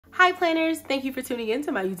Hi planners, thank you for tuning in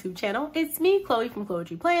to my YouTube channel. It's me, Chloe from Chloe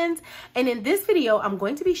Plans, and in this video, I'm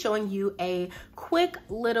going to be showing you a quick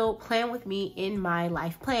little plan with me in my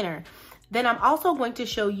life planner. Then I'm also going to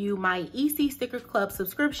show you my EC Sticker Club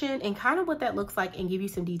subscription and kind of what that looks like and give you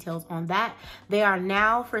some details on that. They are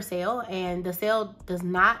now for sale and the sale does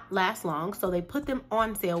not last long. So they put them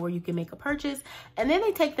on sale where you can make a purchase and then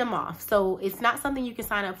they take them off. So it's not something you can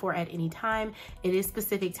sign up for at any time. It is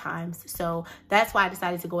specific times. So that's why I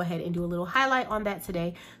decided to go ahead and do a little highlight on that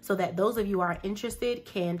today so that those of you who are interested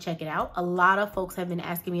can check it out. A lot of folks have been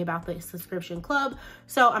asking me about the subscription club.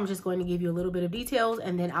 So I'm just going to give you a little bit of details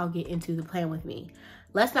and then I'll get into the plan with me.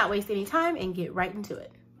 Let's not waste any time and get right into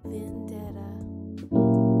it.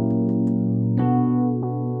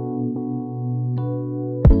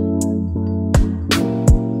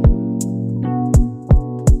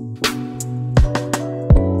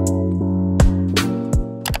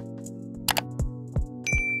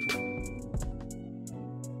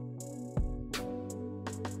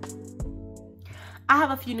 I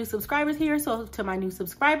have a few new subscribers here, so to my new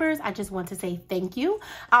subscribers, I just want to say thank you.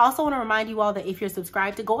 I also want to remind you all that if you're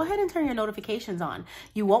subscribed, to go ahead and turn your notifications on.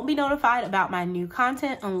 You won't be notified about my new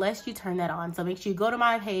content unless you turn that on. So make sure you go to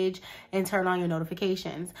my page and turn on your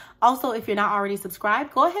notifications. Also, if you're not already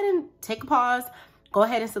subscribed, go ahead and take a pause. Go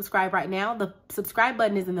ahead and subscribe right now. The subscribe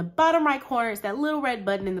button is in the bottom right corner. It's that little red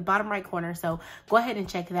button in the bottom right corner. So go ahead and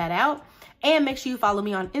check that out. And make sure you follow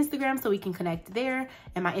me on Instagram so we can connect there.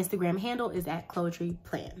 And my Instagram handle is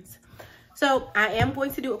 @Chloe_Plans. So I am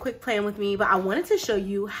going to do a quick plan with me, but I wanted to show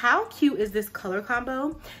you how cute is this color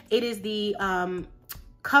combo. It is the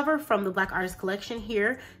cover from the Black Artist Collection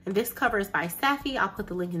here. And this cover is by Safi. I'll put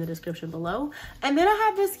the link in the description below. And then I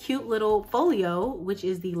have this cute little folio, which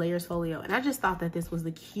is the Layers folio. And I just thought that this was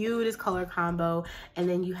the cutest color combo. And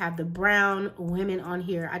then you have the brown women on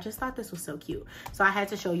here. I just thought this was so cute. So I had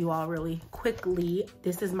to show you all really quickly.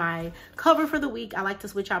 This is my cover for the week. I like to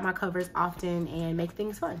switch out my covers often and make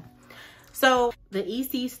things fun. So the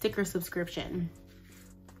EC sticker subscription.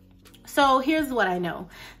 So here's what I know.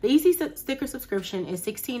 The EC sticker subscription is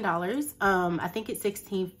 $16. I think it's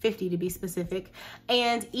 $16.50 to be specific.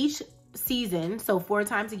 And each season, so 4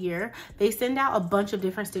 times a year, they send out a bunch of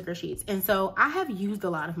different sticker sheets. And so I have used a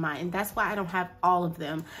lot of mine. And that's why I don't have all of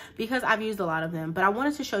them, because I've used a lot of them. But I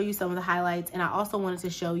wanted to show you some of the highlights, and I also wanted to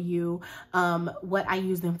show you what I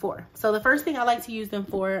use them for. So the first thing I like to use them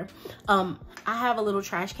for, I have a little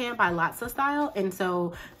trash can by Lotsa Style. And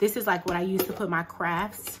so this is like what I use to put my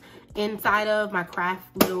crafts inside of my craft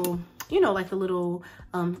little, you know, like the little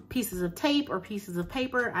pieces of tape or pieces of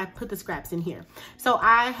paper. I put the scraps in here. So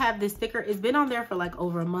I have this sticker. It's been on there for like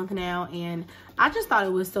over a month now, and I just thought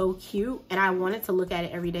it was so cute and I wanted to look at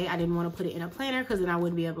it every day. I didn't want to put it in a planner because then I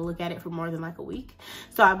wouldn't be able to look at it for more than like a week.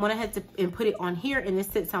 So I went ahead and put it on here, and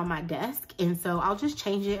it sits on my desk. And so I'll just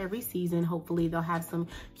change it every season. Hopefully they'll have some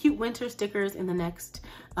cute winter stickers in the next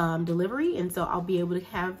delivery, and so I'll be able to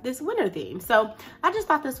have this winter theme. So I just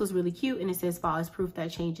thought this was really cute, and it says fall is proof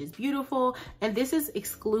that change is beautiful. And this is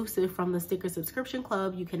exclusive from the sticker subscription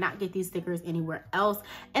club. You cannot get these stickers anywhere else,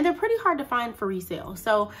 and they're pretty hard to find for resale.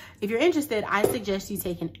 So if you're interested, I suggest you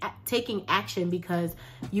taking action, because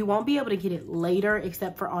you won't be able to get it later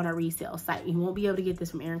except for on a resale site. You won't be able to get this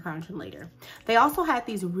from Erin Condren later. They also had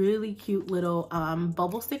these really cute little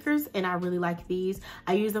bubble stickers, and I really like these.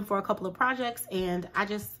 I use them for a couple of projects, and I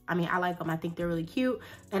like them. I think they're really cute,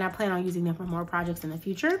 and I plan on using them for more projects in the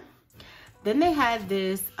future. Then they had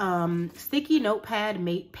this sticky notepad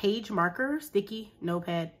page marker,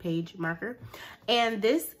 and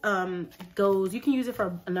this you can use it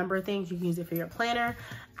for a number of things. You can use it for your planner.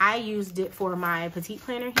 I used it for my petite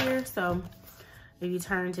planner here. So if you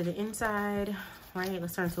turn to the inside, right,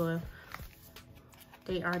 let's turn to a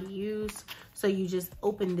they already used. So you just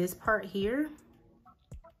open this part here,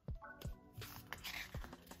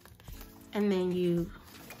 and then you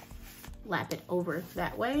lap it over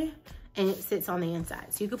that way, and it sits on the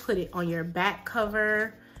inside. So you could put it on your back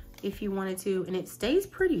cover if you wanted to, and it stays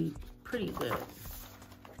pretty good. You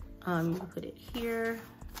can put it here,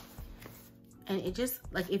 and it just,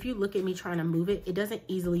 like, if you look at me trying to move it, it doesn't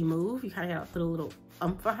easily move. You kind of gotta put a little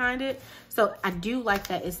umph behind it. So I do like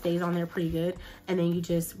that it stays on there pretty good. And then you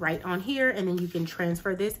just write on here, and then you can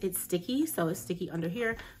transfer this. It's sticky, so it's sticky under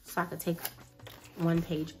here. So I could take one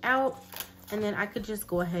page out, and then I could just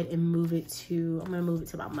go ahead and move it to, I'm gonna move it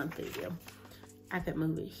to my monthly view. I could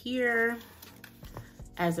move it here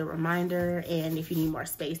as a reminder, and if you need more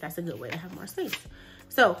space, that's a good way to have more space.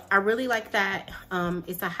 So I really like that.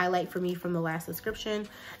 It's a highlight for me from the last subscription.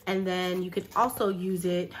 And then you could also use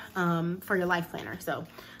it for your life planner. So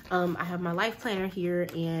I have my life planner here,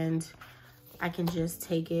 and I can just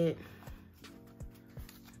take it,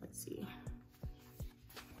 let's see,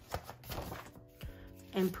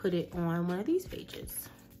 and put it on one of these pages.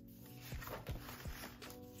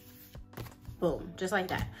 Boom, just like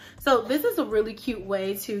that. So this is a really cute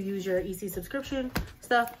way to use your EC subscription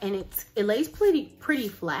stuff, and it lays pretty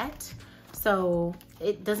flat, so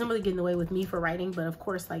it doesn't really get in the way with me for writing. But of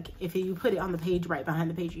course, like if you put it on the page right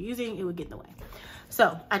behind the page you're using, it would get in the way.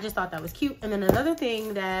 So I just thought that was cute. And then another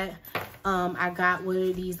thing that I got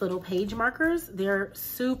were these little page markers. They're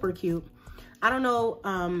super cute. I don't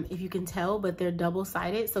know if you can tell, but they're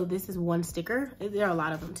double-sided. So this is one sticker. There are a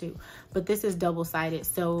lot of them too, but this is double-sided.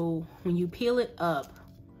 So when you peel it up,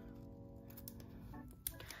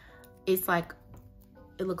 it's like,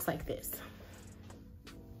 it looks like this.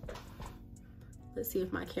 Let's see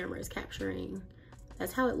if my camera is capturing.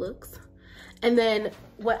 That's how it looks. And then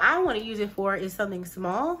what I want to use it for is something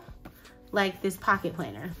small, like this pocket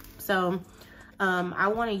planner. So I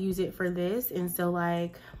want to use it for this. And so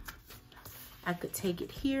like, I could take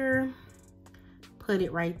it here, put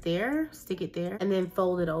it right there, stick it there, and then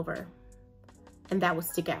fold it over. And that would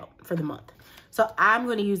stick out for the month. So I'm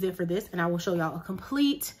going to use it for this, and I will show y'all a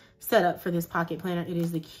complete setup for this pocket planner. It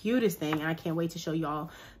is the cutest thing, and I can't wait to show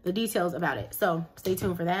y'all the details about it. So stay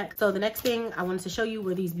tuned for that. So the next thing I wanted to show you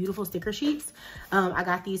were these beautiful sticker sheets. I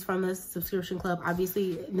got these from the subscription club.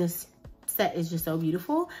 Obviously, this set is just so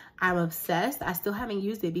beautiful. I'm obsessed. I still haven't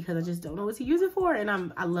used it because I just don't know what to use it for,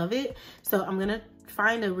 and I love it. So I'm gonna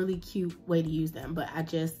find a really cute way to use them, but I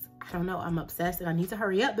don't know, I'm obsessed, and I need to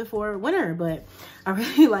hurry up before winter. But I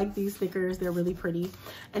really like these stickers. They're really pretty.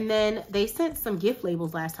 And then they sent some gift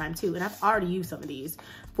labels last time too, and I've already used some of these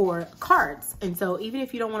for cards. And so even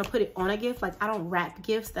if you don't want to put it on a gift, like I don't wrap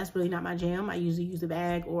gifts, that's really not my jam. I usually use a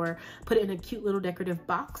bag or put it in a cute little decorative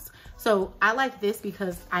box. So I like this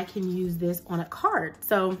because I can use this on a card.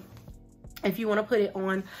 So if you want to put it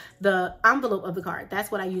on the envelope of the card, that's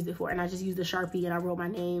what I use it for. And I just use the Sharpie and I wrote my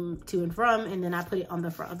name to and from, and then I put it on the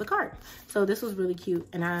front of the card. So this was really cute.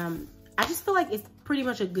 And I just feel like it's pretty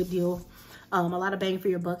much a good deal. A lot of bang for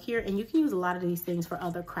your buck here. And you can use a lot of these things for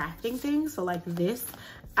other crafting things. So like this,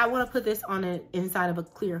 I want to put this on the inside of a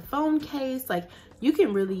clear phone case. Like you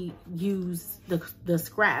can really use the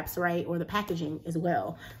scraps, right? Or the packaging as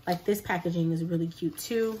well. Like this packaging is really cute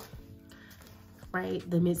too. Right,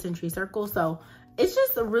 the mid-century circle. So it's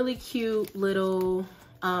just a really cute little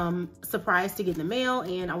surprise to get in the mail,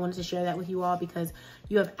 and I wanted to share that with you all because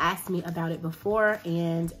you have asked me about it before,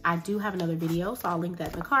 and I do have another video, so I'll link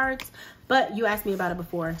that in the cards, but you asked me about it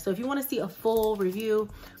before. So if you want to see a full review,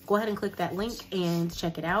 go ahead and click that link and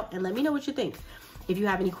check it out, and let me know what you think. If you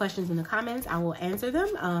have any questions in the comments, I will answer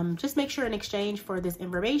them. Just make sure in exchange for this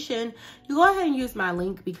information, you go ahead and use my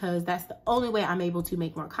link because that's the only way I'm able to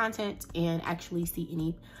make more content and actually see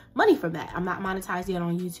any money from that. I'm not monetized yet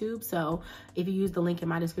on YouTube. So if you use the link in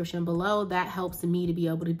my description below, that helps me to be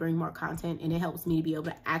able to bring more content, and it helps me to be able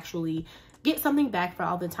to actually get something back for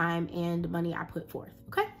all the time and money I put forth.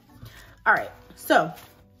 Okay. All right. So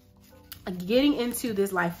getting into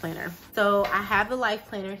this life planner. So I have the life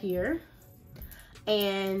planner here.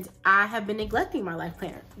 And I have been neglecting my life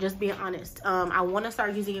planner, just being honest. I want to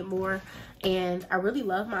start using it more, and I really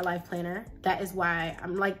love my life planner. That is why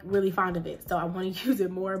I'm like really fond of it. So I want to use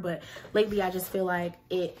it more, but lately I just feel like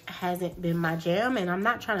it hasn't been my jam, and I'm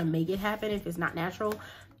not trying to make it happen if it's not natural.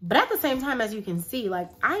 But at the same time, as you can see,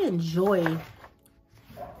 like I enjoy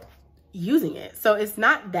using it. So it's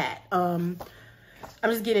not that. I'm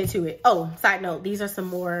just getting into it. Oh, side note, these are some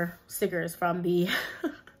more stickers from the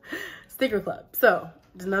sticker club. So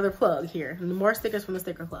there's another plug here, more stickers from the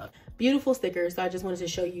sticker club. Beautiful stickers. So I just wanted to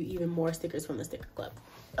show you even more stickers from the sticker club.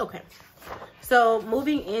 Okay, so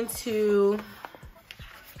moving into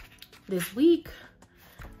this week,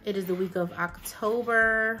 it is the week of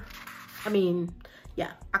October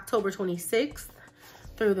 26th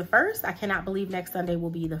through the 1st. I cannot believe next Sunday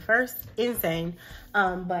will be the 1st. Insane.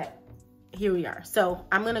 But here we are. So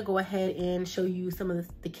I'm gonna go ahead and show you some of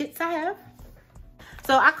the kits I have.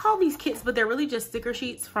 So I call these kits, but they're really just sticker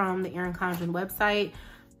sheets from the Erin Condren website.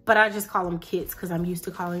 But I just call them kits because I'm used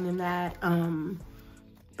to calling them that.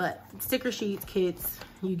 But sticker sheets, kits,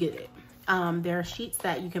 you get it. There are sheets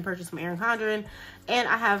that you can purchase from Erin Condren, and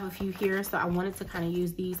I have a few here, so I wanted to kind of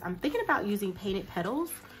use these. I'm thinking about using painted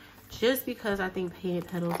petals just because I think painted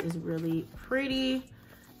petals is really pretty,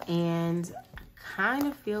 and I kind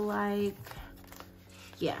of feel like,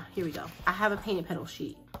 yeah, here we go. I have a painted petal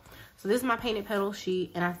sheet. So this is my painted petal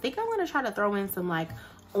sheet, and I think I'm gonna try to throw in some like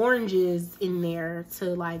oranges in there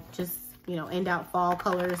to like just, you know, end out fall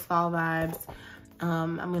colors, fall vibes.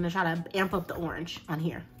 I'm gonna try to amp up the orange on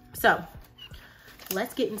here. So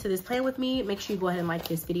let's get into this plan with me. Make sure you go ahead and like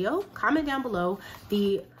this video. Comment down below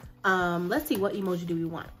the, let's see, what emoji do we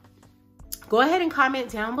want? Go ahead and comment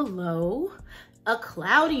down below a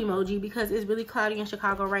cloud emoji, because it's really cloudy in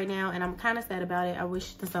Chicago right now and I'm kind of sad about it. I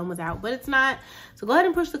wish the sun was out, but it's not. So go ahead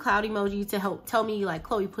and push the cloud emoji to help tell me, like,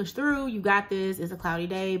 Chloe, push through, you got this. It's a cloudy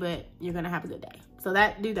day, but you're gonna have a good day. So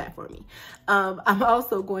do that for me. I'm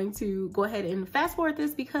also going to go ahead and fast forward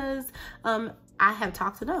this because I have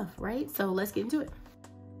talked enough, right? So let's get into it.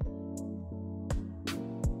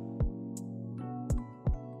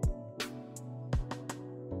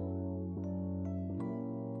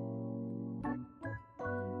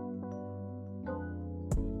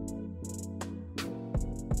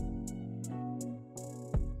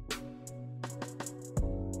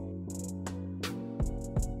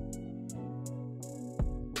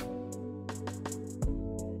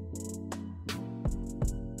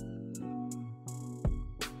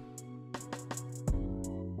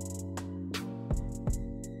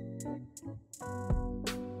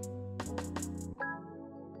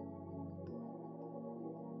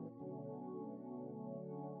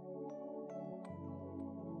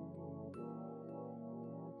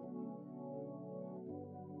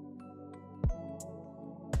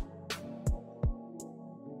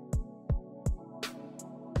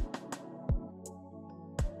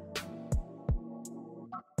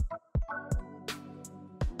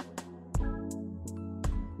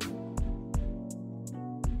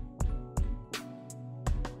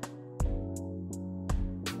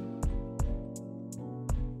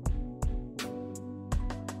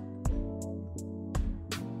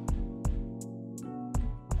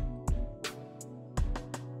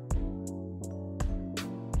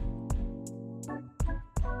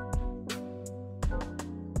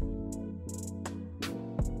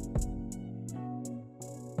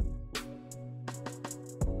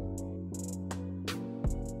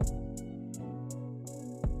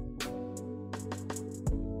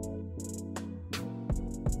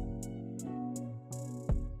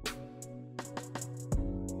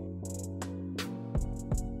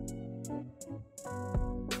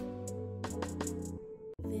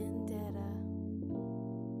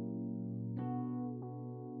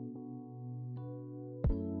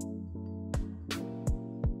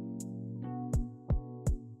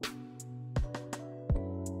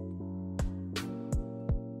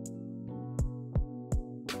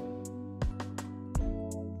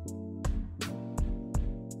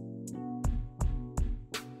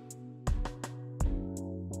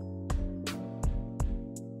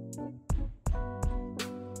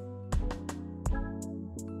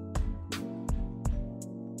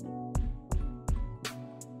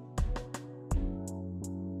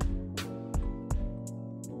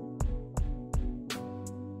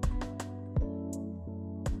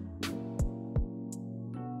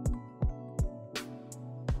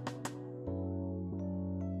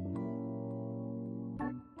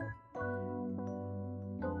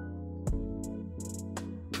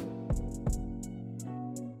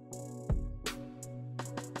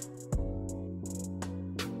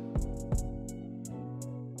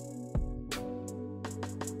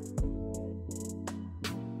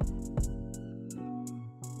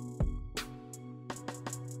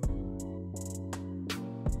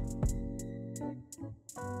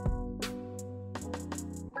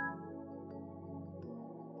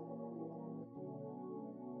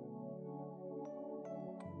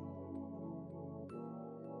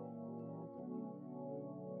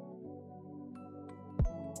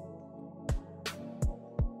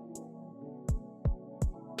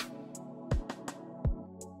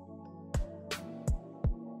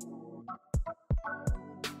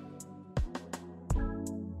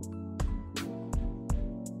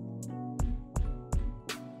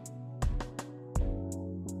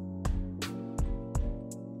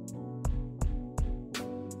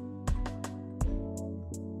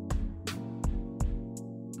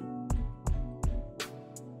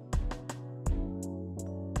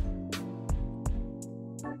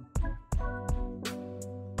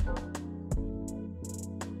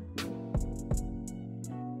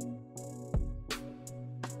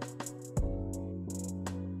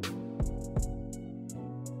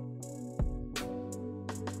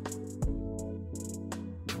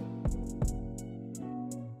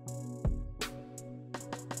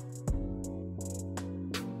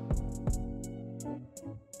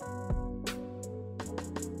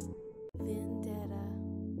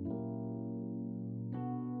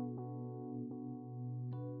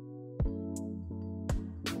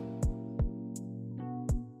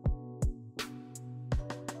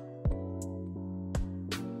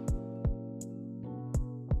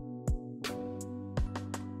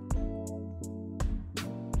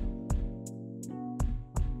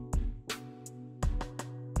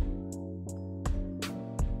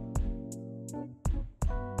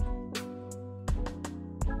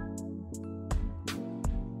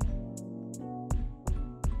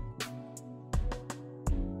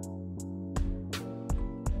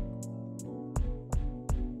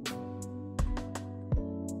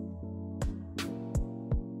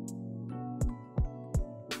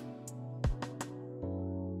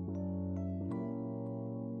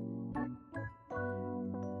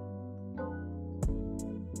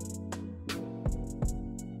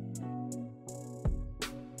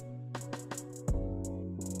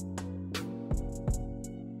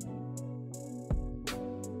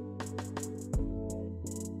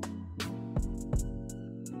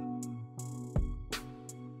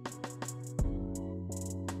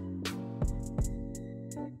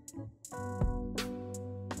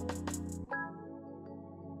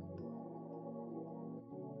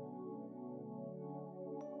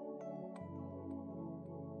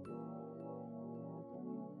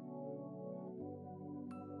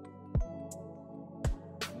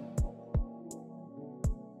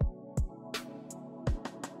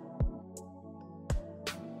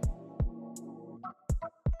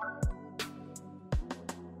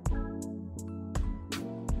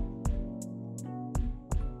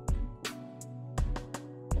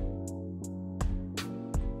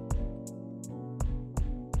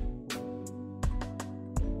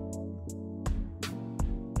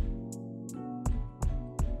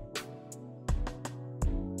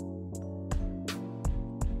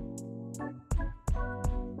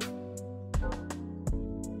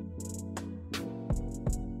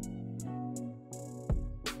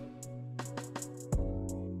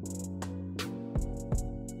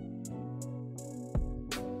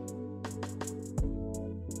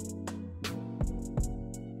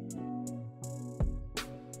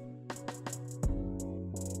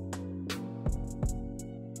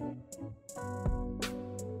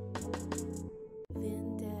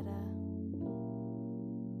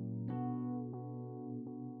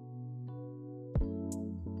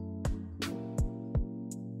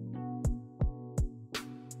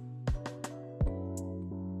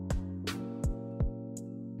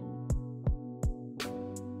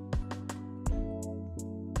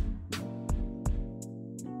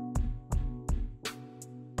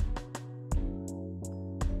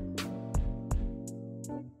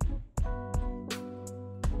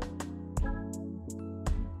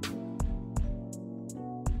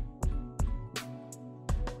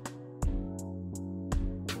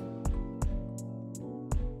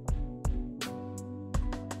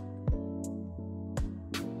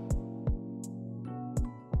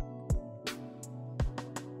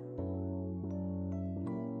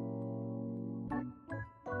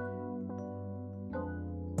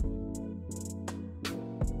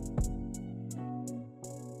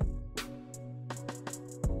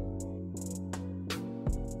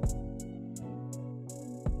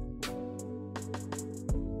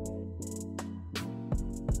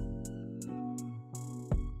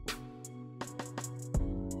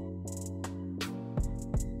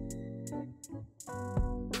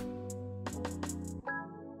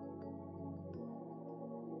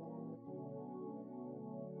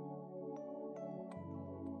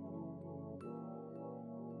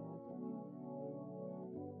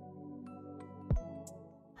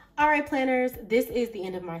 All right, planners, this is the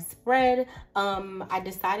end of my spread. I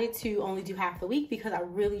decided to only do half the week because I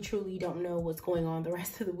really truly don't know what's going on the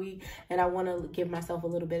rest of the week, and I want to give myself a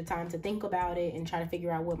little bit of time to think about it and try to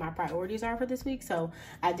figure out what my priorities are for this week. So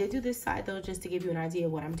I did do this side though, just to give you an idea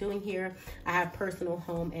of what I'm doing here. I have personal,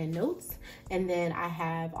 home, and notes, and then I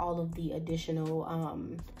have all of the additional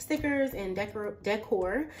stickers and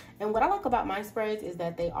decor. And what I like about my spreads is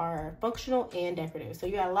that they are functional and decorative. So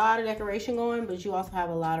you got a lot of decoration going, but you also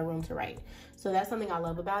have a lot of room to write. So that's something I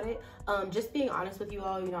love about it. Just being honest with you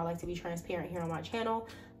all, you know, I like to be transparent here on my channel.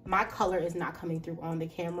 My color is not coming through on the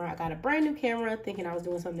camera. I got a brand new camera thinking I was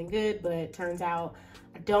doing something good, but turns out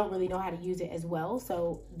I don't really know how to use it as well.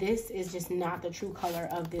 So this is just not the true color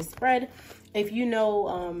of this spread. If you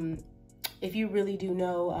know, if you really do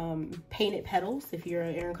know Painted Petals, if you're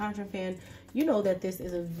an Erin Condren fan, you know that this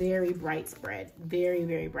is a very bright spread, very,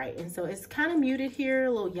 very bright. And so it's kind of muted here,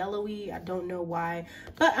 a little yellowy. I don't know why,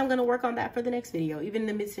 but I'm gonna work on that for the next video. Even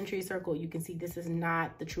the Mid-Century Circle, you can see this is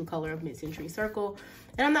not the true color of Mid-Century Circle,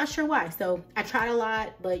 and I'm not sure why. So I tried a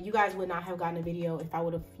lot, but you guys would not have gotten a video if I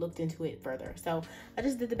would have looked into it further. So I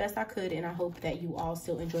just did the best I could, and I hope that you all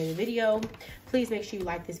still enjoy the video. Please make sure you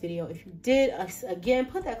like this video. If you did, again,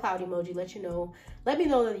 put that cloud emoji, let me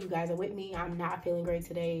know that you guys are with me. I'm not feeling great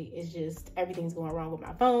today. It's just everything's going wrong with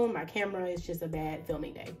my phone, my camera. It's just a bad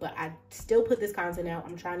filming day, but I still put this content out.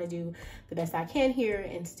 I'm trying to do the best I can here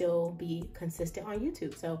and still be consistent on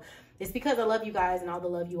YouTube. So it's because I love you guys, and all the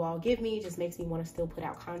love you all give me just makes me want to still put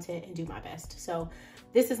out content and do my best. So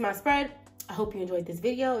this is my spread. I hope you enjoyed this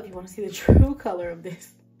video. If you want to see the true color of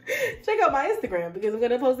this, check out my Instagram, because I'm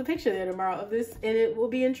going to post a picture there tomorrow of this, and it will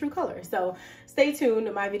be in true color. So stay tuned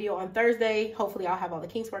to my video on Thursday. Hopefully I'll have all the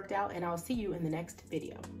kinks worked out, and I'll see you in the next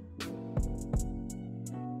video.